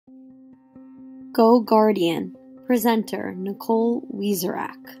GoGuardian, presenter Nicole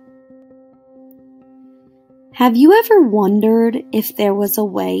Wieserak. Have you ever wondered if there was a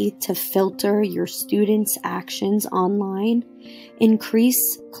way to filter your students' actions online,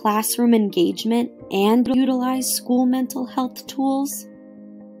 increase classroom engagement, and utilize school mental health tools?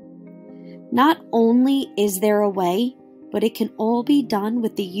 Not only is there a way, but it can all be done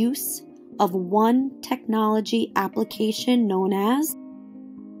with the use of one technology application known as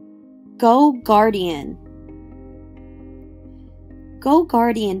GoGuardian.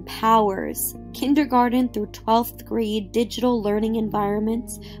 GoGuardian powers kindergarten through 12th grade digital learning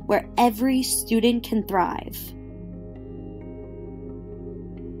environments where every student can thrive.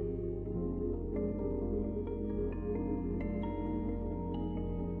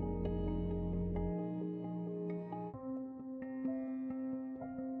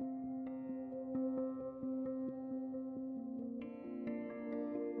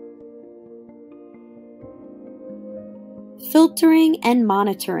 Filtering and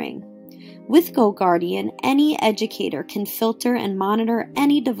monitoring. With GoGuardian, any educator can filter and monitor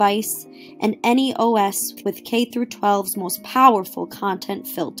any device and any OS with K-12's most powerful content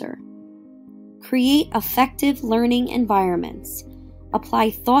filter. Create effective learning environments. Apply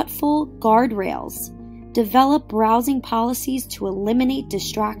thoughtful guardrails. Develop browsing policies to eliminate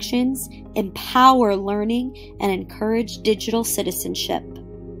distractions, empower learning, and encourage digital citizenship.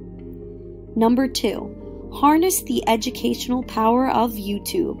 Number 2. Harness the educational power of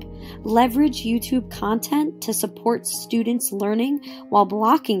YouTube. Leverage YouTube content to support students' learning while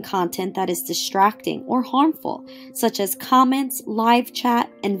blocking content that is distracting or harmful, such as comments, live chat,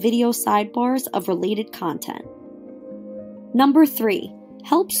 and video sidebars of related content. Number 3.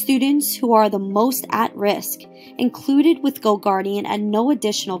 Help students who are the most at risk. Included with GoGuardian at no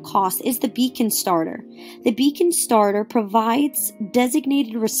additional cost is the Beacon Starter. The Beacon Starter provides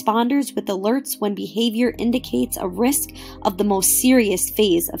designated responders with alerts when behavior indicates a risk of the most serious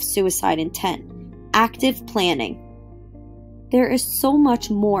phase of suicide intent, active planning. There is so much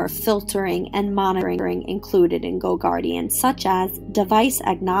more filtering and monitoring included in GoGuardian, such as device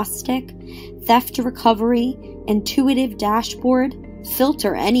agnostic, theft recovery, intuitive dashboard,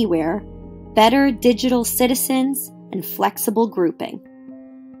 filter anywhere, better digital citizens, and flexible grouping.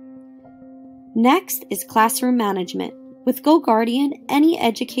 Next is classroom management. With GoGuardian, any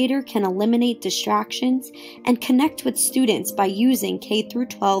educator can eliminate distractions and connect with students by using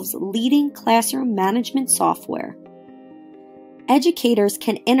K-12's leading classroom management software. Educators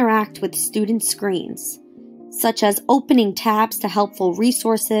can interact with student screens, such as opening tabs to helpful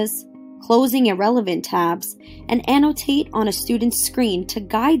resources, closing irrelevant tabs, and annotate on a student's screen to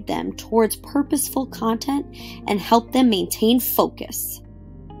guide them towards purposeful content and help them maintain focus.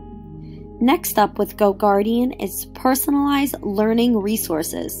 Next up with GoGuardian is personalized learning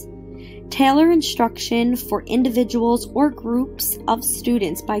resources. Tailor instruction for individuals or groups of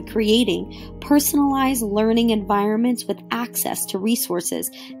students by creating personalized learning environments with access to resources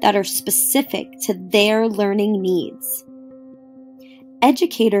that are specific to their learning needs.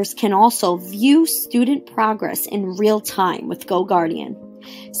 Educators can also view student progress in real time with GoGuardian.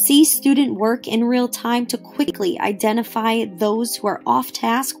 See student work in real time to quickly identify those who are off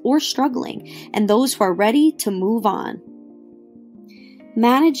task or struggling and those who are ready to move on.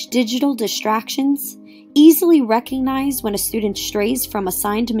 Manage digital distractions. Easily recognize when a student strays from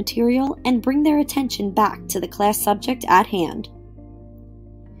assigned material and bring their attention back to the class subject at hand.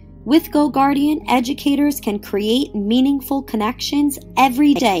 With GoGuardian, educators can create meaningful connections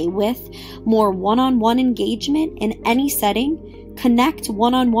every day with more one-on-one engagement in any setting, connect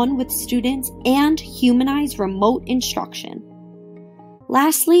one-on-one with students, and humanize remote instruction.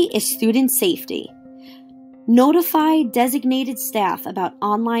 Lastly is student safety. Notify designated staff about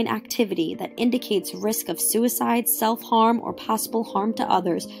online activity that indicates risk of suicide, self-harm, or possible harm to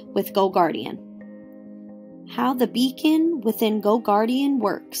others with GoGuardian. How the beacon within GoGuardian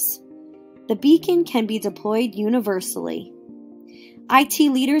works. The beacon can be deployed universally. IT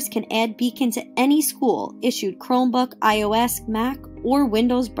leaders can add beacon to any school issued Chromebook, iOS, Mac, or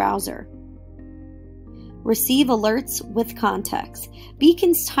Windows browser. Receive alerts with context.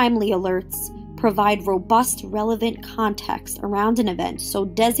 Beacon's timely alerts provide robust, relevant context around an event so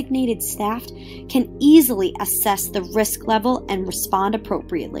designated staff can easily assess the risk level and respond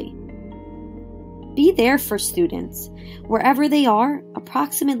appropriately. Be there for students. Wherever they are,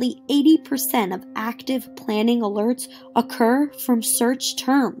 approximately 80% of active planning alerts occur from search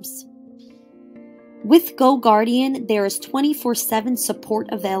terms. With GoGuardian, there is 24/7 support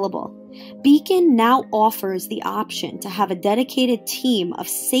available. Beacon now offers the option to have a dedicated team of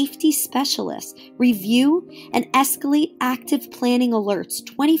safety specialists review and escalate active planning alerts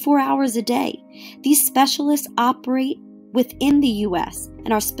 24 hours a day. These specialists operate within the U.S.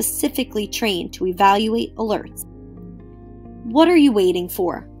 and are specifically trained to evaluate alerts. What are you waiting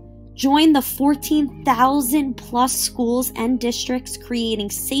for? Join the 14,000 plus schools and districts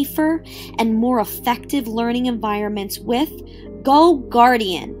creating safer and more effective learning environments with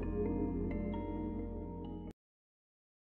GoGuardian.